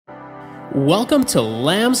Welcome to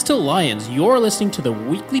Lambs to Lions. You're listening to the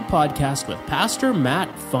weekly podcast with Pastor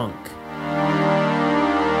Matt Funk.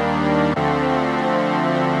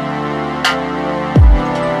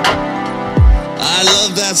 I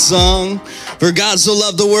love that song. For God so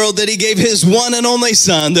loved the world that he gave his one and only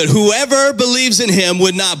son, that whoever believes in him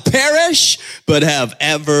would not perish, but have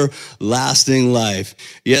everlasting life.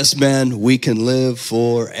 Yes, man, we can live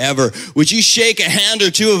forever. Would you shake a hand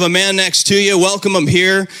or two of a man next to you? Welcome him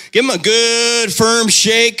here. Give him a good, firm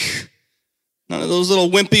shake. None of those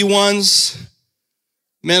little wimpy ones.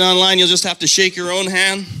 Men online, you'll just have to shake your own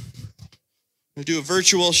hand. Or do a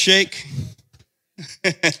virtual shake.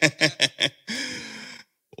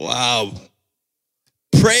 Wow.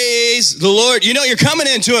 Praise the Lord. You know, you're coming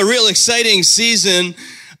into a real exciting season,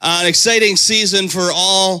 an exciting season for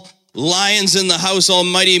all lions in the house,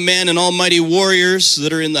 almighty men and almighty warriors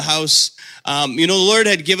that are in the house. The Lord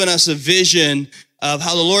had given us a vision of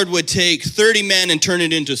how the Lord would take 30 men and turn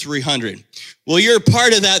it into 300. Well, you're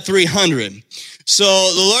part of that 300. So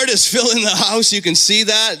the Lord is filling the house. You can see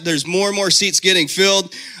that. There's more and more seats getting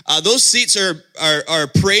filled. Those seats are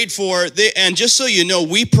prayed for. And just so you know,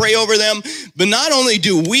 we pray over them. But not only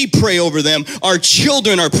do we pray over them, our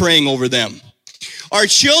children are praying over them. Our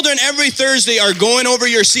children every Thursday are going over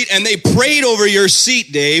your seat, and they prayed over your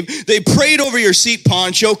seat, Dave. They prayed over your seat,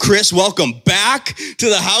 Poncho. Chris, welcome back to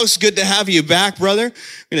the house. Good to have you back, brother. I'm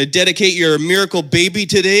going to dedicate your miracle baby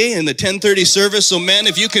today in the 10:30 service. So, men,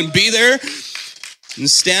 if you can be there and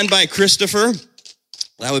stand by Christopher,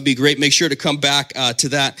 that would be great. Make sure to come back to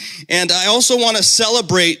that. And I also want to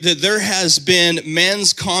celebrate that there has been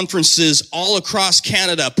men's conferences all across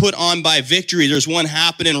Canada put on by Victory. There's one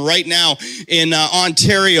happening right now in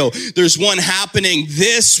Ontario. There's one happening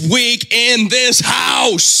this week in this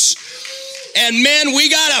house. And men, we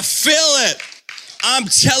got to fill it. I'm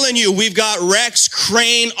telling you, we've got Rex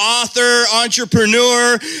Crane, author,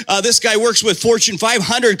 entrepreneur. This guy works with Fortune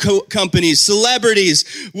 500 companies, celebrities,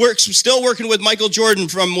 still working with Michael Jordan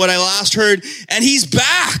from what I last heard, and he's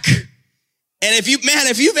back. And if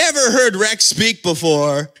you've ever heard Rex speak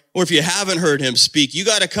before, or if you haven't heard him speak, you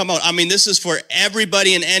got to come out. I mean, this is for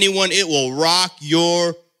everybody and anyone. It will rock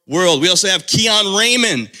your world. We also have Keon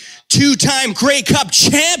Raymond, two-time Grey Cup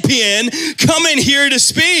champion, coming here to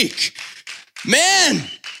speak. Man,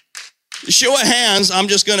 show of hands, I'm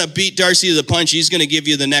just going to beat Darcy to the punch. He's going to give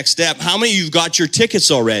you the next step. How many of you got your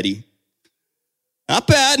tickets already? Not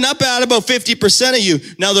bad, about 50% of you.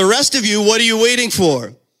 Now, the rest of you, what are you waiting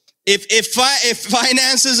for? If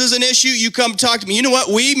finances is an issue, you come talk to me. You know what?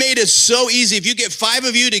 We made it so easy. If you get 5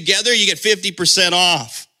 of you together, you get 50%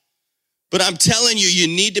 off. But I'm telling you, you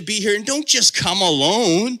need to be here. And don't just come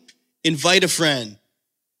alone. Invite a friend.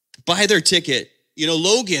 Buy their ticket. You know,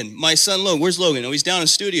 Logan, my son Logan, where's Logan? Oh, he's down in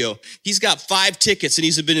studio. He's got 5 tickets, and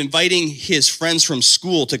he's been inviting his friends from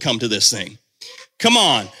school to come to this thing. Come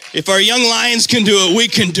on. If our young lions can do it, we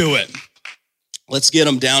can do it. Let's get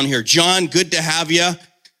them down here. John, good to have you.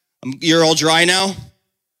 You're all dry now?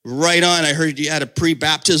 Right on. I heard you had a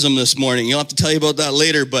pre-baptism this morning. You'll have to tell you about that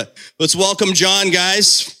later, but let's welcome John,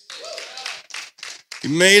 guys. You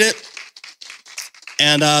made it.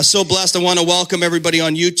 And so blessed. I want to welcome everybody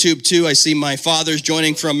on YouTube, too. I see my father's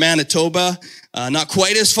joining from Manitoba. Not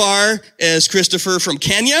quite as far as Christopher from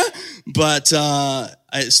Kenya, but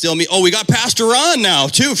still me. Oh, we got Pastor Ron now,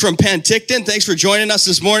 too, from Penticton. Thanks for joining us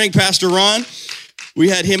this morning, Pastor Ron. We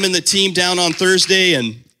had him and the team down on Thursday,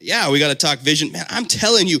 and yeah, we got to talk vision. Man, I'm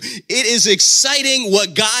telling you, it is exciting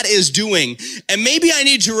what God is doing. And maybe I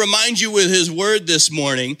need to remind you with his word this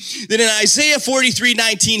morning that in Isaiah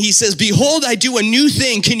 43:19, he says, behold, I do a new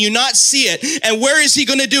thing. Can you not see it? And where is he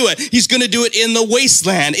going to do it? He's going to do it in the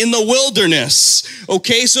wasteland, in the wilderness.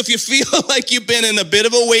 Okay, so if you feel like you've been in a bit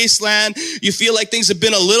of a wasteland, you feel like things have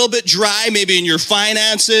been a little bit dry, maybe in your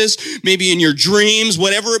finances, maybe in your dreams,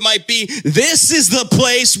 whatever it might be, this is the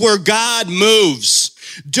place where God moves.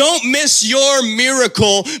 Don't miss your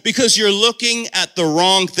miracle because you're looking at the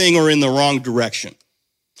wrong thing or in the wrong direction.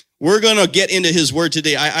 We're going to get into his word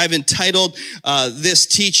today. I've entitled this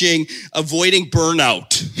teaching, Avoiding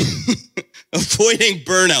Burnout. Avoiding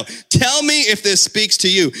Burnout. Tell me if this speaks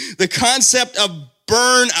to you. The concept of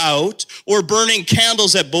burnout or burning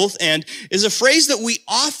candles at both ends is a phrase that we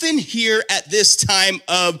often hear at this time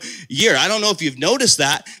of year. I don't know if you've noticed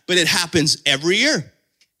that, but it happens every year.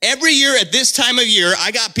 Every year at this time of year, I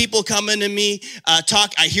got people coming to me,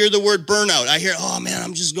 I hear the word burnout. I hear, oh man,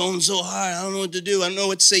 I'm just going so hard. I don't know what to do. I don't know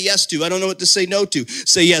what to say yes to. I don't know what to say no to.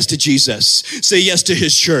 Say yes to Jesus. Say yes to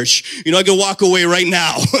his church. You know, I can walk away right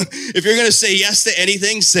now. If you're going to say yes to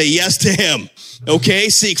anything, say yes to him. Okay?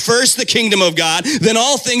 Seek first the kingdom of God, then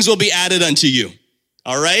all things will be added unto you.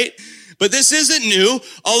 All right? But this isn't new,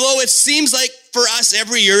 although it seems like for us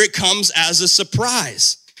every year it comes as a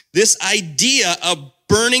surprise. This idea of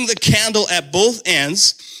burning the candle at both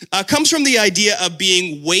ends comes from the idea of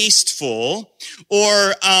being wasteful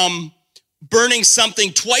or burning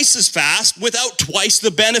something twice as fast without twice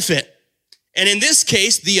the benefit. And in this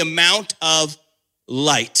case, the amount of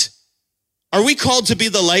light. Are we called to be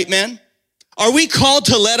the light, man? Are we called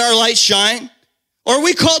to let our light shine? Or are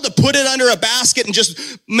we called to put it under a basket and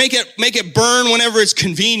just make it burn whenever it's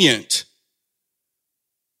convenient?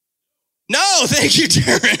 No, thank you,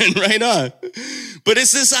 Darren. Right on. But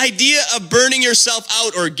it's this idea of burning yourself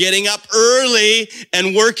out or getting up early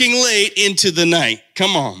and working late into the night.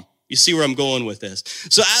 Come on. You see where I'm going with this.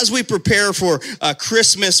 So as we prepare for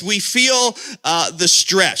Christmas, we feel the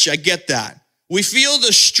stretch. I get that. We feel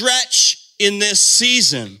the stretch in this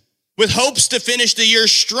season. With hopes to finish the year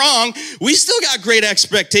strong, we still got great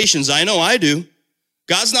expectations. I know I do.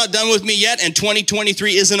 God's not done with me yet, and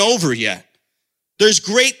 2023 isn't over yet. There's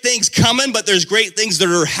great things coming, but there's great things that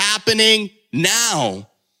are happening now.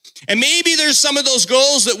 And maybe there's some of those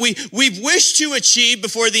goals that we've wished to achieve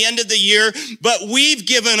before the end of the year, but we've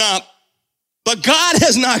given up. But God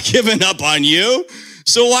has not given up on you.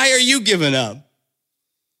 So why are you giving up?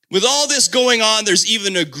 With all this going on, there's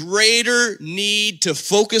even a greater need to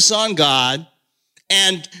focus on God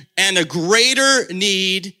and a greater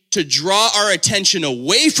need to draw our attention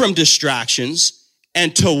away from distractions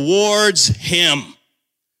and towards Him.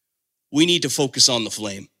 We need to focus on the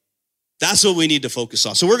flame. That's what we need to focus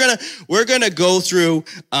on. So we're gonna go through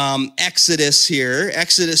Exodus here,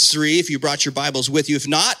 Exodus 3, if you brought your Bibles with you. If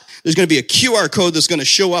not, there's gonna be a QR code that's gonna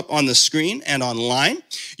show up on the screen and online.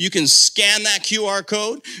 You can scan that QR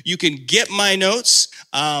code. You can get my notes.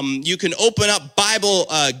 You can open up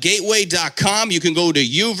BibleGateway.com. You can go to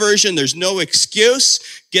YouVersion. There's no excuse.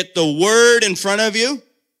 Get the Word in front of you.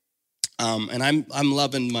 And I'm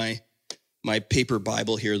loving my paper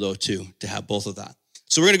Bible here though too, to have both of that.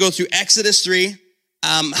 So we're going to go through Exodus 3.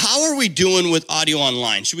 How are we doing with audio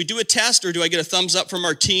online? Should we do a test, or do I get a thumbs up from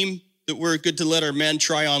our team that we're good to let our men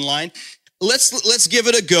try online? Let's give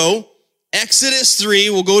it a go. Exodus 3,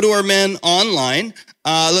 we'll go to our men online.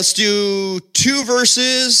 Let's do 2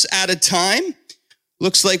 verses at a time.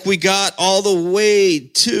 Looks like we got all the way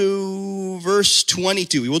to verse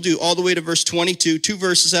 22. We'll do all the way to verse 22, 2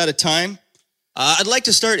 verses at a time. I'd like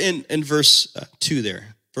to start in verse 2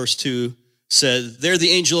 there. Verse 2 said, there the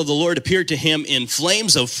angel of the Lord appeared to him in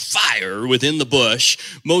flames of fire within the bush.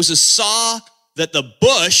 Moses saw that the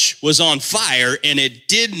bush was on fire, and it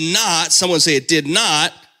did not, someone say it did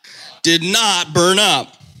not burn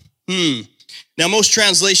up. Now most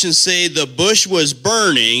translations say the bush was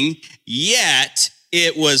burning, yet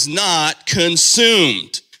it was not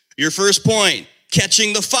consumed. Your first point,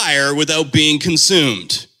 catching the fire without being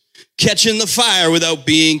consumed. Catching the fire without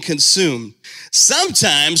being consumed.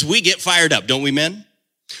 Sometimes we get fired up, don't we, men?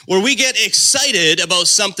 Where we get excited about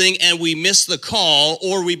something and we miss the call,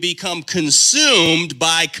 or we become consumed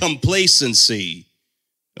by complacency.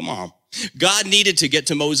 Come on. God needed to get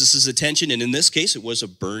to Moses' attention, and in this case, it was a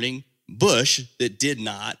burning bush that did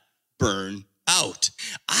not burn out.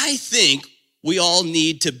 I think we all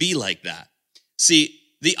need to be like that. See,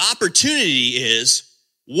 the opportunity is,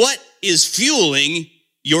 what is fueling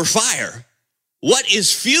your fire? What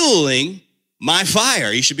is fueling my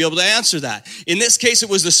fire? You should be able to answer that. In this case, it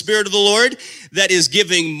was the Spirit of the Lord that is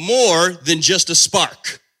giving more than just a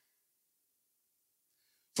spark.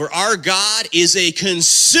 For our God is a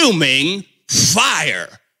consuming fire.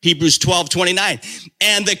 Hebrews 12:29.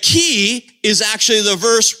 And the key is actually the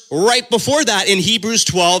verse right before that in Hebrews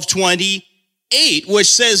 12:28, which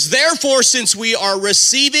says, therefore, since we are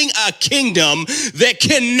receiving a kingdom that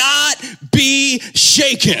cannot be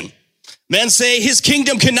shaken. Men say his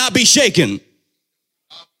kingdom cannot be shaken.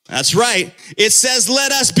 That's right. It says,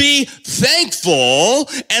 let us be thankful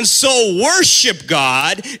and so worship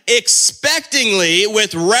God expectingly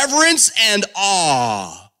with reverence and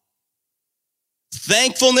awe.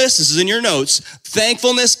 Thankfulness, this is in your notes,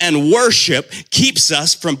 thankfulness and worship keeps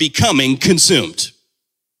us from becoming consumed.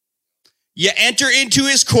 You enter into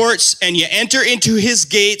his courts and you enter into his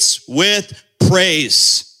gates with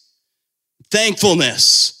praise.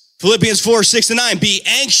 Thankfulness. Philippians 4:6-9. Be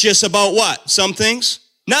anxious about what? Some things?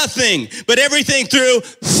 Nothing, but everything through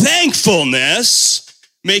thankfulness,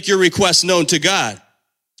 make your requests known to God.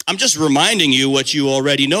 I'm just reminding you what you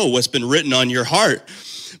already know, what's been written on your heart.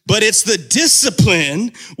 But it's the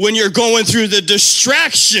discipline when you're going through the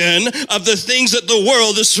distraction of the things that the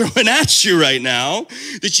world is throwing at you right now,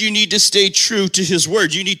 that you need to stay true to his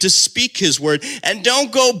word. You need to speak his word, and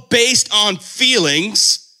don't go based on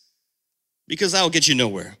feelings, because that'll get you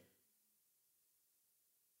nowhere.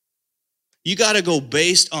 You got to go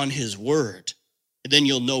based on his word, and then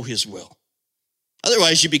you'll know his will.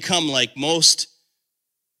 Otherwise, you become like most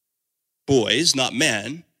boys, not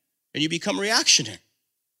men, and you become reactionary.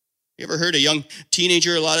 You ever heard a young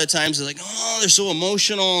teenager, a lot of times, they're like, oh, they're so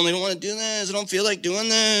emotional, and they don't want to do this. I don't feel like doing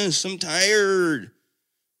this. I'm tired.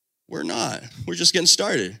 We're not. We're just getting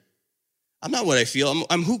started. I'm not what I feel.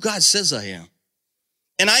 I'm who God says I am.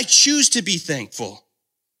 And I choose to be thankful.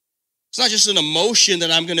 It's not just an emotion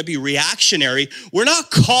that I'm going to be reactionary. We're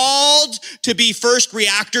not called to be first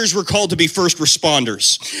reactors. We're called to be first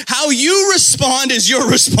responders. How you respond is your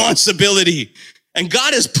responsibility. And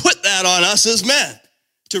God has put that on us as men,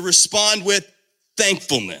 to respond with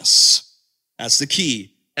thankfulness. That's the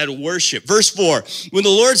key at worship. Verse 4, when the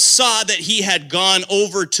Lord saw that he had gone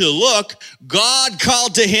over to look, God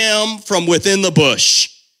called to him from within the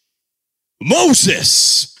bush,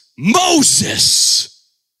 Moses, Moses.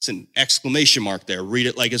 It's an exclamation mark there. Read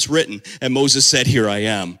it like it's written. And Moses said, here I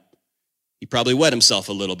am. He probably wet himself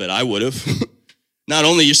a little bit. I would have. Not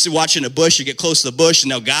only you're watching a bush, you get close to the bush, and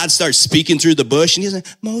now God starts speaking through the bush, and he's like,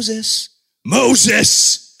 Moses,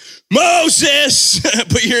 Moses, Moses.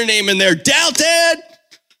 Put your name in there. Dalton,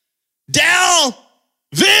 Dal,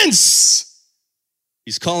 Vince.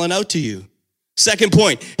 He's calling out to you. Second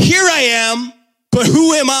point, here I am, but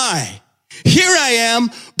who am I? Here I am,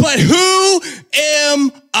 but who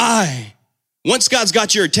am I? Once God's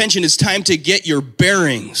got your attention, it's time to get your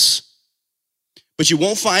bearings. But you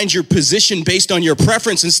won't find your position based on your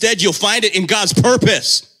preference. Instead, you'll find it in God's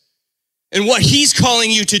purpose and what he's calling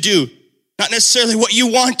you to do, not necessarily what you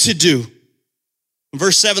want to do. In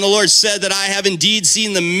verse 7, the Lord said that I have indeed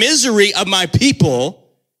seen the misery of my people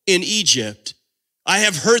in Egypt. I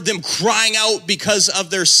have heard them crying out because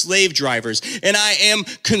of their slave drivers, and I am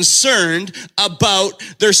concerned about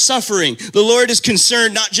their suffering. The Lord is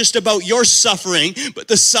concerned not just about your suffering, but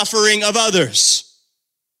the suffering of others.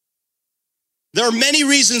 There are many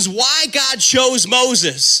reasons why God chose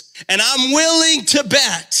Moses, and I'm willing to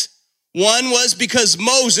bet one was because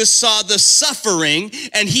Moses saw the suffering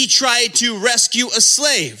and he tried to rescue a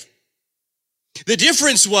slave. The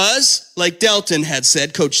difference was, like Delton had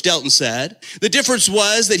said, Coach Delton said, the difference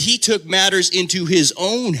was that he took matters into his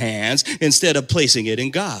own hands instead of placing it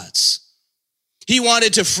in God's. He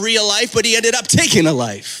wanted to free a life, but he ended up taking a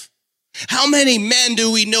life. How many men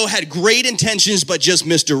do we know had great intentions but just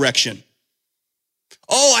misdirection?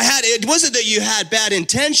 Oh, it wasn't that you had bad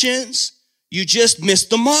intentions. You just missed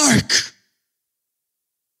the mark.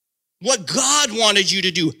 What God wanted you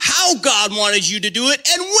to do, how God wanted you to do it,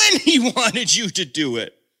 and when he wanted you to do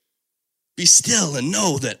it. Be still and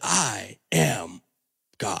know that I am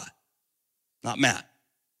God, not Matt.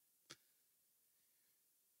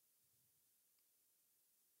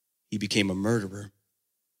 He became a murderer.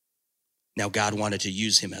 Now God wanted to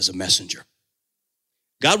use him as a messenger.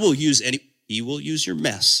 God will use He will use your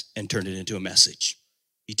mess and turn it into a message.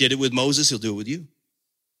 He did it with Moses, he'll do it with you.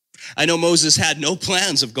 I know Moses had no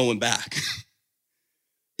plans of going back.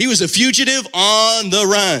 He was a fugitive on the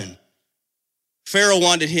run. Pharaoh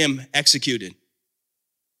wanted him executed.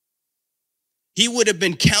 He would have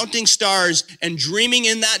been counting stars and dreaming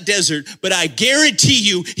in that desert, but I guarantee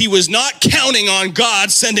you he was not counting on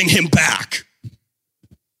God sending him back.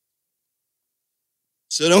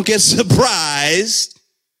 So don't get surprised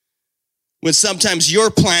when sometimes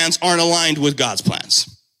your plans aren't aligned with God's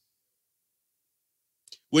plans.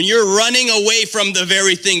 When you're running away from the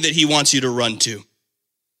very thing that he wants you to run to.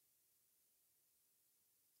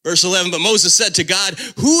 Verse 11, but Moses said to God,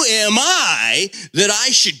 who am I that I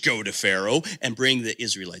should go to Pharaoh and bring the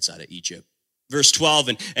Israelites out of Egypt? Verse 12,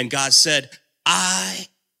 and God said, I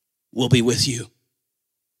will be with you.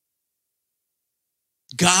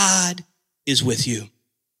 God is with you.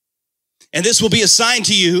 And this will be a sign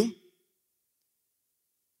to you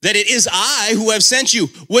that it is I who have sent you.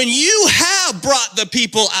 When you have brought the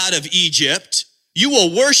people out of Egypt, you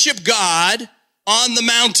will worship God on the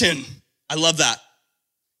mountain. I love that.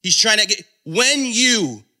 He's trying to get,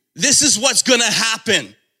 this is what's going to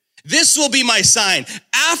happen. This will be my sign.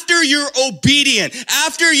 After you're obedient,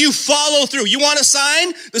 after you follow through, you want a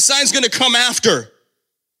sign? The sign's going to come after.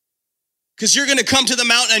 Because you're going to come to the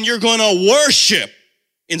mountain and you're going to worship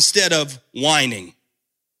instead of whining.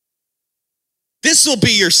 This will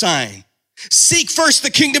be your sign. Seek first the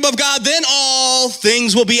kingdom of God, then all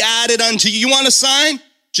things will be added unto you. You want a sign?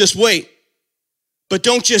 Just wait. But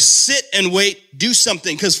don't just sit and wait. Do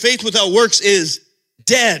something, because faith without works is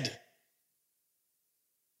dead.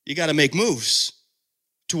 You got to make moves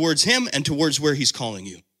towards him and towards where he's calling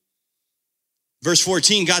you. Verse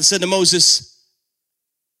 14, God said to Moses,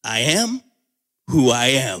 I am who I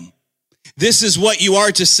am. This is what you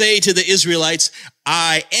are to say to the Israelites.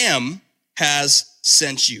 I am has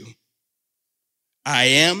sent you. I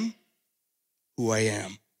am who I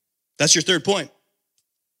am. That's your third point.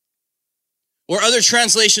 Or other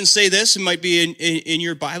translations say this. It might be in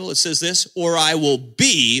your Bible. It says this, or I will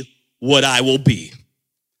be what I will be.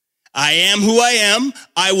 I am who I am.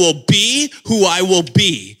 I will be who I will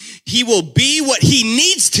be. He will be what he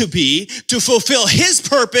needs to be to fulfill his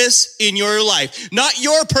purpose in your life, not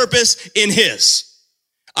your purpose in his.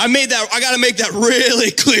 I got to make that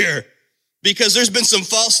really clear because there's been some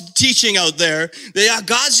false teaching out there that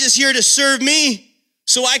God's just here to serve me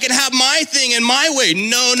so I can have my thing in my way.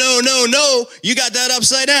 No. You got that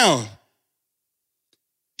upside down.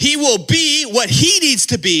 He will be what he needs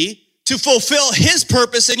to be to fulfill his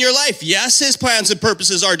purpose in your life. Yes, his plans and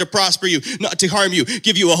purposes are to prosper you, not to harm you,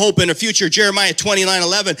 give you a hope and a future, Jeremiah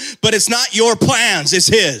 29:11. But it's not your plans, it's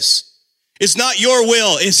his. It's not your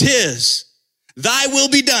will, it's his. Thy will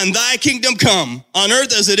be done, thy kingdom come, on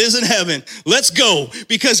earth as it is in heaven. Let's go,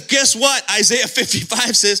 because guess what? Isaiah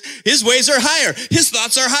 55 says, his ways are higher, his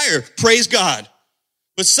thoughts are higher. Praise God.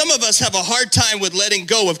 But some of us have a hard time with letting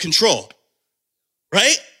go of control,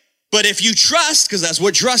 right? But if you trust, because that's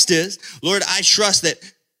what trust is, Lord, I trust that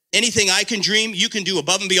anything I can dream, you can do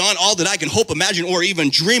above and beyond all that I can hope, imagine, or even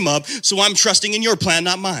dream of. So I'm trusting in your plan,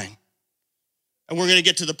 not mine. And we're going to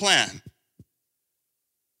get to the plan.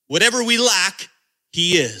 Whatever we lack,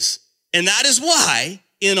 he is. And that is why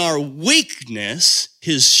in our weakness,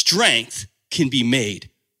 his strength can be made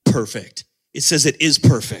perfect. It says it is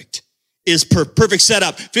perfect. Is perfect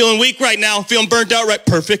setup. Feeling weak right now, feeling burnt out, right?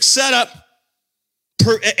 Perfect setup.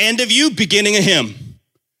 End of you, beginning of him.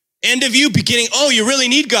 End of you, beginning, oh, you really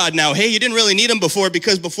need God now. Hey, you didn't really need him before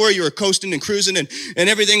because before you were coasting and cruising and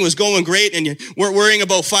everything was going great and you weren't worrying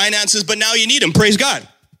about finances, but now you need him. Praise God.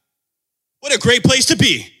 What a great place to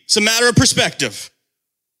be. It's a matter of perspective.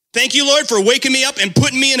 Thank you, Lord, for waking me up and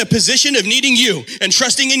putting me in a position of needing you and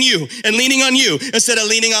trusting in you and leaning on you instead of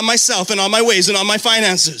leaning on myself and on my ways and on my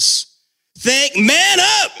finances. Man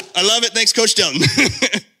up. I love it. Thanks, Coach Delton.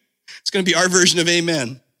 It's going to be our version of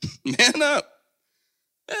amen. Man up.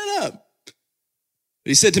 Man up. But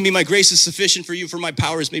he said to me, my grace is sufficient for you, for my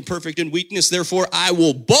power is made perfect in weakness. Therefore, I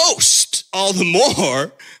will boast all the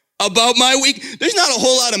more about my weakness. There's not a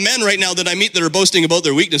whole lot of men right now that I meet that are boasting about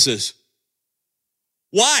their weaknesses.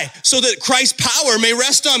 Why? So that Christ's power may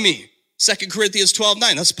rest on me. 2 Corinthians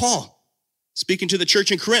 12:9. That's Paul speaking to the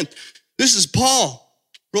church in Corinth. This is Paul.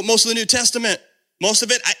 Wrote most of the New Testament. Most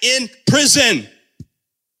of it in prison.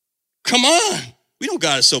 Come on. We don't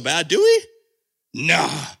got it so bad, do we? Nah,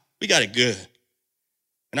 we got it good.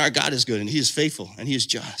 And our God is good, and he is faithful, and he is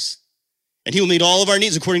just. And he will meet all of our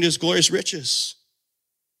needs according to his glorious riches.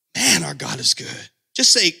 Man, our God is good.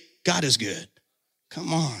 Just say, God is good.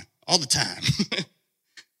 Come on, all the time.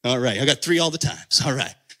 All right, I got 3 all the times. All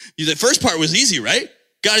right. The first part was easy, right?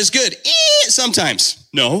 God is good. Sometimes.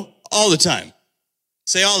 No, all the time.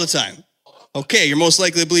 Say all the time. Okay, you're most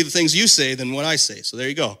likely to believe the things you say than what I say. So there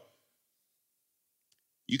you go.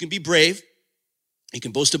 You can be brave. You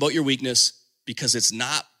can boast about your weakness because it's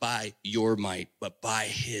not by your might, but by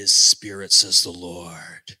his Spirit, says the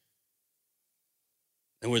Lord.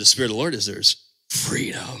 And where the Spirit of the Lord is, there's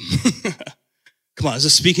freedom. Come on, is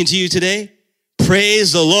this speaking to you today?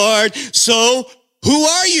 Praise the Lord. So, who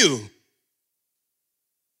are you?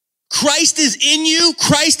 Christ is in you.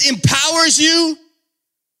 Christ empowers you.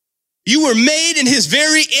 You were made in his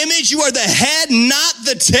very image. You are the head, not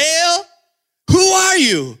the tail. Who are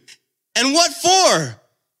you? And what for?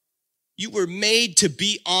 You were made to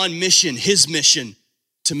be on mission, his mission,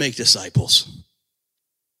 to make disciples.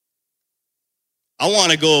 I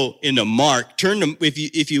want to go into Mark. Turn to,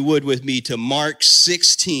 if you would with me to Mark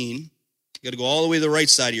 16. You got to go all the way to the right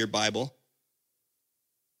side of your Bible.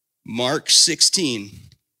 Mark 16.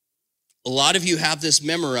 A lot of you have this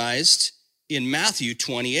memorized in Matthew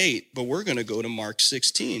 28, but we're going to go to Mark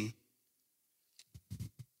 16.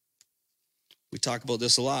 We talk about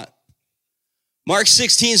this a lot. Mark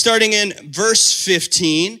 16, starting in verse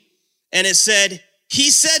 15, and it said, he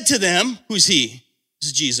said to them, who's he? This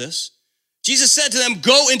is Jesus. Jesus said to them,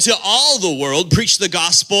 go into all the world, preach the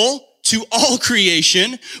gospel to all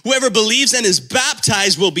creation. Whoever believes and is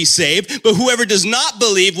baptized will be saved, but whoever does not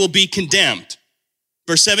believe will be condemned.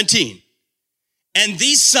 Verse 17. And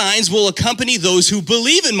these signs will accompany those who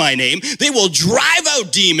believe in my name. They will drive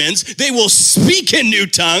out demons. They will speak in new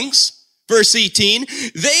tongues. Verse 18,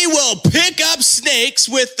 they will pick up snakes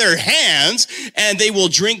with their hands and they will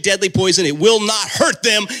drink deadly poison. It will not hurt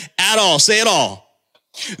them at all. Say it all.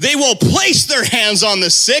 They will place their hands on the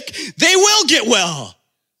sick. They will get well.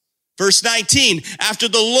 Verse 19, after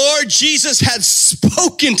the Lord Jesus had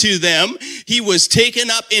spoken to them, he was taken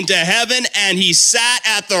up into heaven and he sat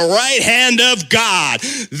at the right hand of God.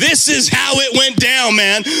 This is how it went down,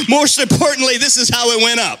 man. Most importantly, this is how it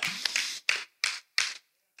went up.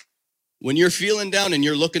 When you're feeling down and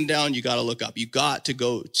you're looking down, you got to look up. You got to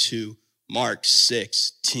go to Mark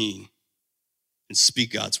 16 and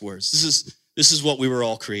speak God's words. This is what we were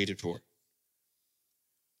all created for.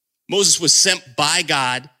 Moses was sent by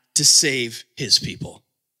God to save his people.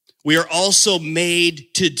 We are also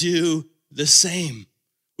made to do the same.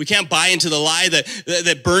 We can't buy into the lie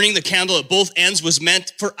that burning the candle at both ends was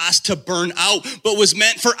meant for us to burn out, but was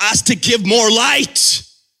meant for us to give more light.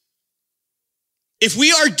 If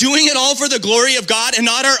we are doing it all for the glory of God and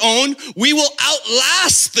not our own, we will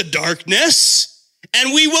outlast the darkness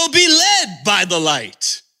and we will be led by the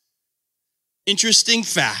light. Interesting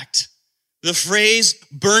fact. The phrase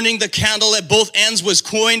burning the candle at both ends was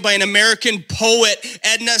coined by an American poet,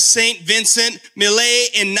 Edna St. Vincent Millay,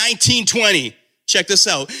 in 1920. Check this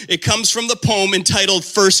out. It comes from the poem entitled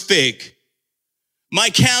First Fig. My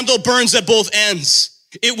candle burns at both ends.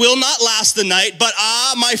 It will not last the night, but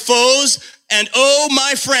my foes, and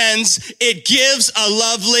my friends, it gives a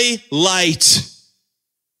lovely light.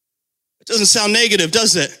 It doesn't sound negative,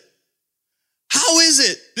 does it? How is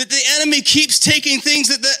it that the enemy keeps taking things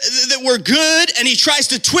that were good and he tries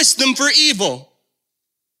to twist them for evil?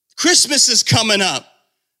 Christmas is coming up.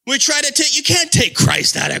 We try to you can't take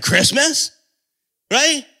Christ out of Christmas,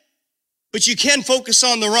 right? But you can focus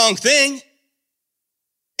on the wrong thing.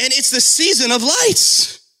 And it's the season of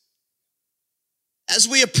lights. As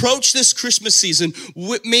we approach this Christmas season,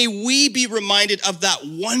 may we be reminded of that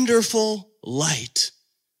wonderful light.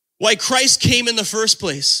 Why Christ came in the first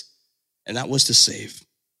place. And that was to save.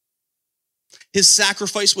 His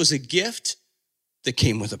sacrifice was a gift that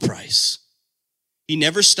came with a price. He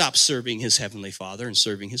never stopped serving his heavenly Father and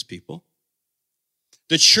serving his people.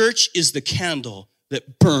 The church is the candle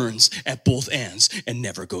that burns at both ends and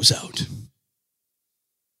never goes out.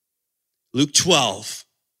 Luke 12.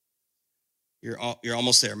 You're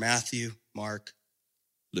almost there. Matthew, Mark,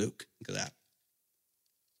 Luke. Look at that.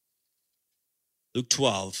 Luke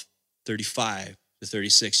 12, 35 to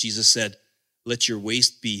 36. Jesus said, let your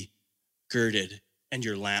waist be girded and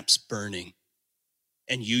your lamps burning.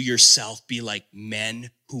 And you yourself be like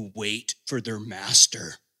men who wait for their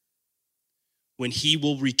master when he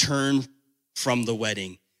will return from the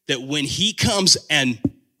wedding, that when he comes and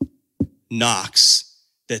knocks,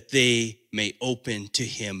 that they may open to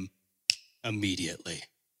him immediately.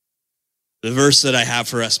 The verse that I have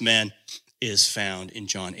for us, man, is found in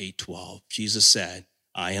John 8:12. Jesus said,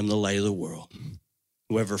 I am the light of the world.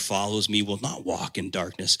 Whoever follows me will not walk in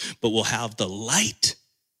darkness, but will have the light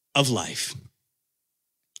of life.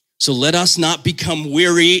 So let us not become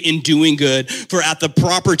weary in doing good, for at the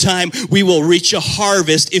proper time we will reach a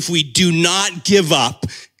harvest if we do not give up.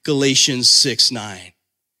 Galatians 6:9.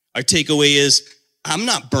 Our takeaway is, I'm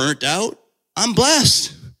not burnt out, I'm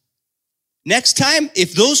blessed. Next time,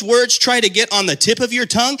 if those words try to get on the tip of your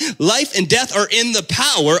tongue, life and death are in the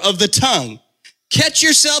power of the tongue. Catch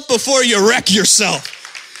yourself before you wreck yourself.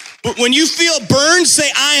 But when you feel burned,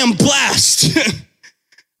 say, I am blessed.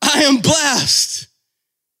 I am blessed.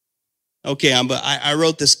 Okay, I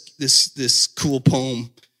wrote this cool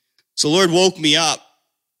poem. So the Lord woke me up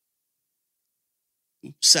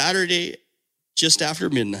Saturday just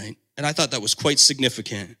after midnight, and I thought that was quite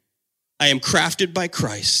significant. I am crafted by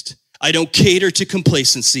Christ. I don't cater to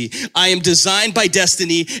complacency. I am designed by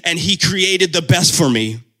destiny, and he created the best for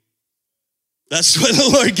me. That's what the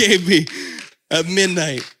Lord gave me at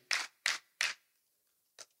midnight.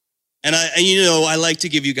 And I like to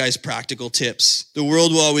give you guys practical tips. The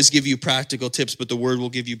world will always give you practical tips, but the word will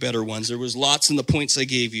give you better ones. There was lots in the points I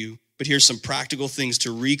gave you, but here's some practical things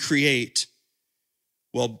to recreate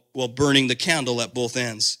while burning the candle at both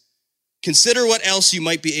ends. Consider what else you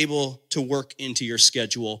might be able to work into your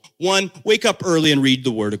schedule. 1, wake up early and read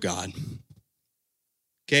the Word of God.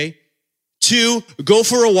 Okay? 2, go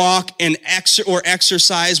for a walk and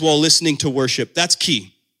exercise while listening to worship. That's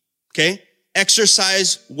key. Okay?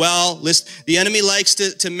 Exercise well. The enemy likes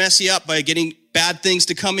to mess you up by getting bad things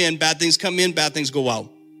to come in. Bad things come in, bad things go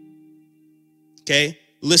out. Okay?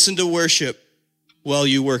 Listen to worship while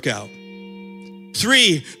you work out.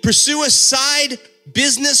 3, pursue a side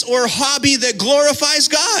business or hobby that glorifies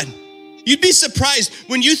God. You'd be surprised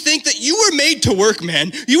when you think that you were made to work,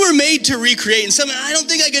 man. You were made to recreate. And something, I don't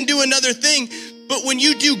think I can do another thing. But when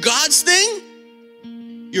you do God's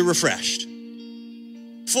thing, you're refreshed.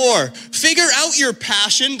 4, figure out your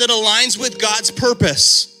passion that aligns with God's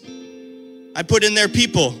purpose. I put in there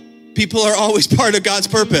people. People are always part of God's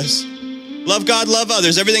purpose. Love God, love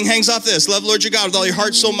others. Everything hangs off this. Love Lord your God with all your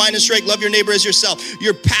heart, soul, mind, and strength. Love your neighbor as yourself.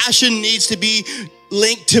 Your passion needs to be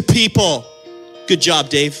linked to people. Good job,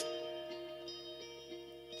 Dave.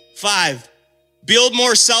 5, build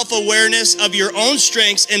more self-awareness of your own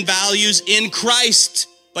strengths and values in Christ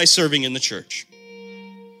by serving in the church.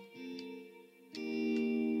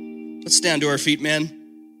 Let's stand to our feet, man.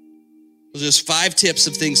 Those are just 5 tips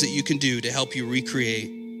of things that you can do to help you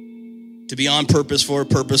recreate, to be on purpose for a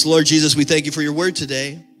purpose. Lord Jesus, we thank you for your word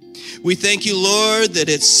today. We thank you, Lord, that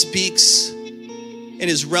it speaks and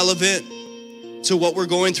is relevant to what we're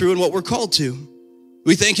going through and what we're called to.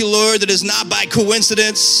 We thank you, Lord, that it's not by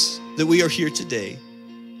coincidence that we are here today.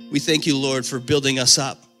 We thank you, Lord, for building us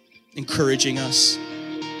up, encouraging us,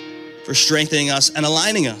 for strengthening us and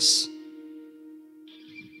aligning us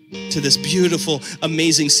to this beautiful,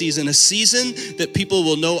 amazing season, a season that people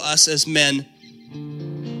will know us as men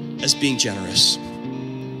as being generous,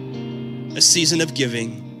 a season of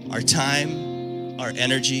giving our time, our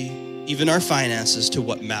energy, even our finances to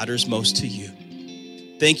what matters most to you.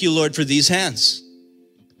 Thank you, Lord, for these hands.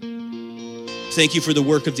 Thank you for the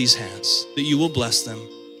work of these hands, that you will bless them.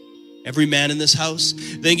 Every man in this house.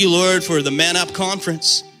 Thank you, Lord, for the Man Up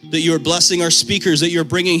Conference, that you are blessing our speakers, that you're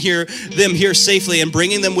bringing them here safely and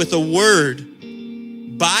bringing them with a word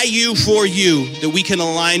by you, for you, that we can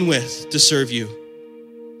align with to serve you.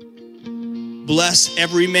 Bless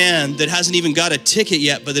every man that hasn't even got a ticket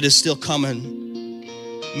yet, but that is still coming.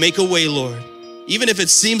 Make a way, Lord. Even if it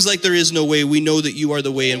seems like there is no way, we know that you are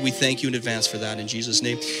the way, and we thank you in advance for that in Jesus'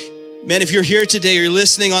 name. Man, if you're here today, or you're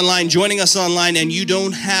listening online, joining us online, and you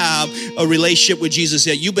don't have a relationship with Jesus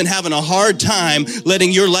yet, you've been having a hard time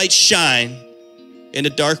letting your light shine in a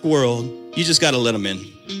dark world, you just got to let him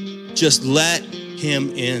in. Just let him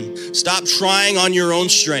in. Stop trying on your own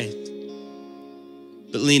strength,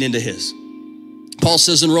 but lean into his. Paul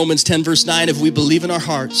says in Romans 10, verse 9, if we believe in our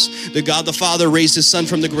hearts that God the Father raised his son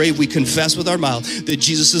from the grave, we confess with our mouth that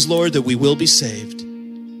Jesus is Lord, that we will be saved.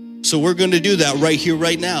 So we're going to do that right here,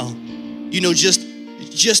 right now. You know, just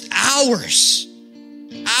hours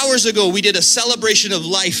ago, we did a celebration of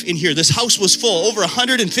life in here. This house was full. Over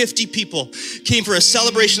 150 people came for a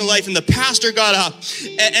celebration of life, and the pastor got up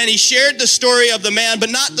and he shared the story of the man, but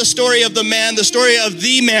not the story of the man, the story of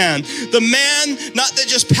the man. The man, not that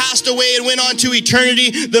just passed away and went on to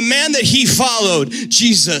eternity, the man that he followed,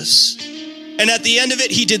 Jesus. And at the end of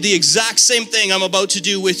it, he did the exact same thing I'm about to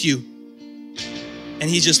do with you. And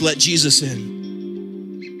he just let Jesus in.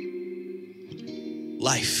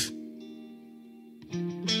 Life.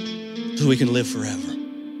 So we can live forever.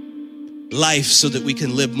 Life so that we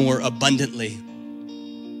can live more abundantly.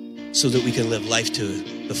 So that we can live life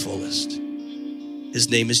to the fullest. His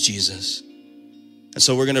name is Jesus. And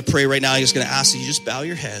so we're going to pray right now. I'm just going to ask that you just bow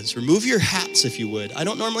your heads. Remove your hats if you would. I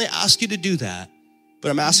don't normally ask you to do that, but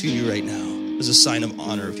I'm asking you right now as a sign of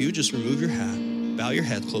honor. If you would just remove your hat, bow your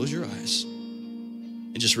head, close your eyes,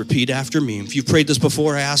 and just repeat after me. If you've prayed this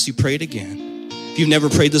before, I ask you pray it again. If you've never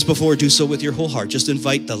prayed this before, do so with your whole heart. Just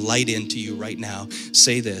invite the light into you right now.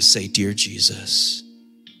 Say this, say, dear Jesus,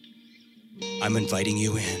 I'm inviting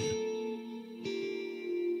you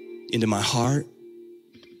into my heart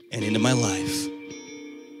and into my life.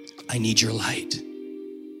 I need your light.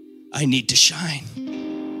 I need to shine.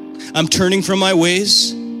 I'm turning from my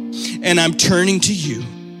ways and I'm turning to you,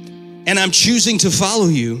 and I'm choosing to follow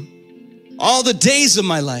you all the days of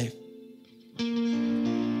my life.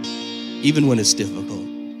 Even when it's difficult.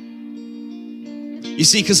 You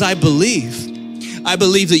see, because I believe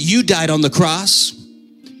that you died on the cross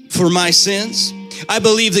for my sins. I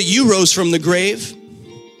believe that you rose from the grave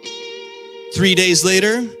 3 days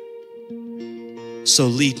later. So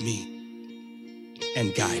lead me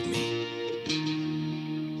and guide me.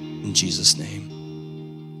 In Jesus'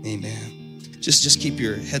 name, amen. Just keep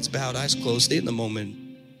your heads bowed, eyes closed. Stay in the moment.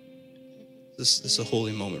 This is a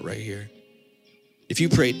holy moment right here. If you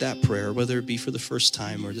prayed that prayer, whether it be for the first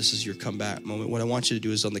time or this is your comeback moment, what I want you to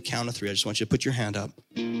do is on the count of 3, I just want you to put your hand up.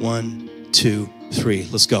 1, 2, 3.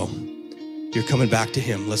 Let's go. You're coming back to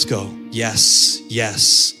him. Let's go. Yes,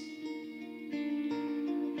 yes.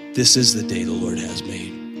 This is the day the Lord has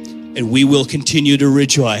made. And we will continue to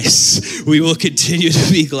rejoice. We will continue to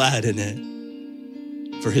be glad in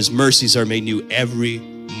it. For his mercies are made new every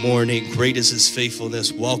morning. Great is his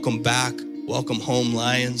faithfulness. Welcome back. Welcome home,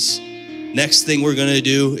 Lions. Next thing we're going to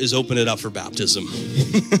do is open it up for baptism.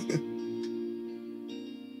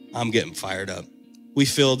 I'm getting fired up. We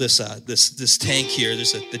fill this tank here.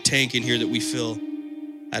 There's the tank in here that we fill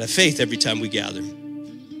out of faith every time we gather.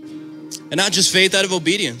 And not just faith, out of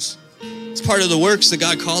obedience. It's part of the works that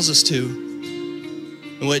God calls us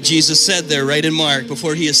to. And what Jesus said there right in Mark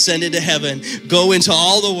before he ascended to heaven, go into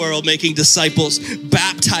all the world making disciples,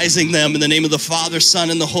 baptizing them in the name of the Father,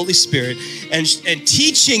 Son, and the Holy Spirit, and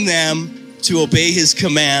teaching them to obey his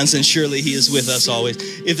commands, and surely he is with us always.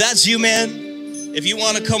 If that's you, man, if you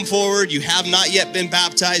want to come forward, you have not yet been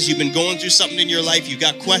baptized, you've been going through something in your life, you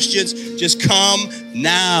got questions, just come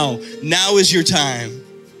now. Now is your time.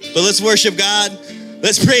 But let's worship God,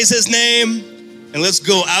 let's praise his name, and let's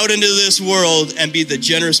go out into this world and be the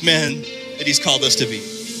generous men that he's called us to be.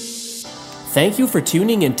 Thank you for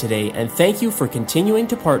tuning in today, and thank you for continuing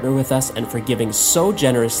to partner with us and for giving so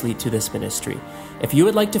generously to this ministry. If you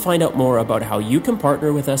would like to find out more about how you can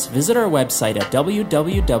partner with us, visit our website at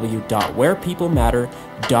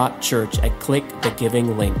www.wherepeoplematter.church and click the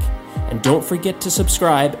giving link. And don't forget to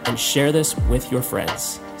subscribe and share this with your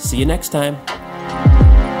friends. See you next time.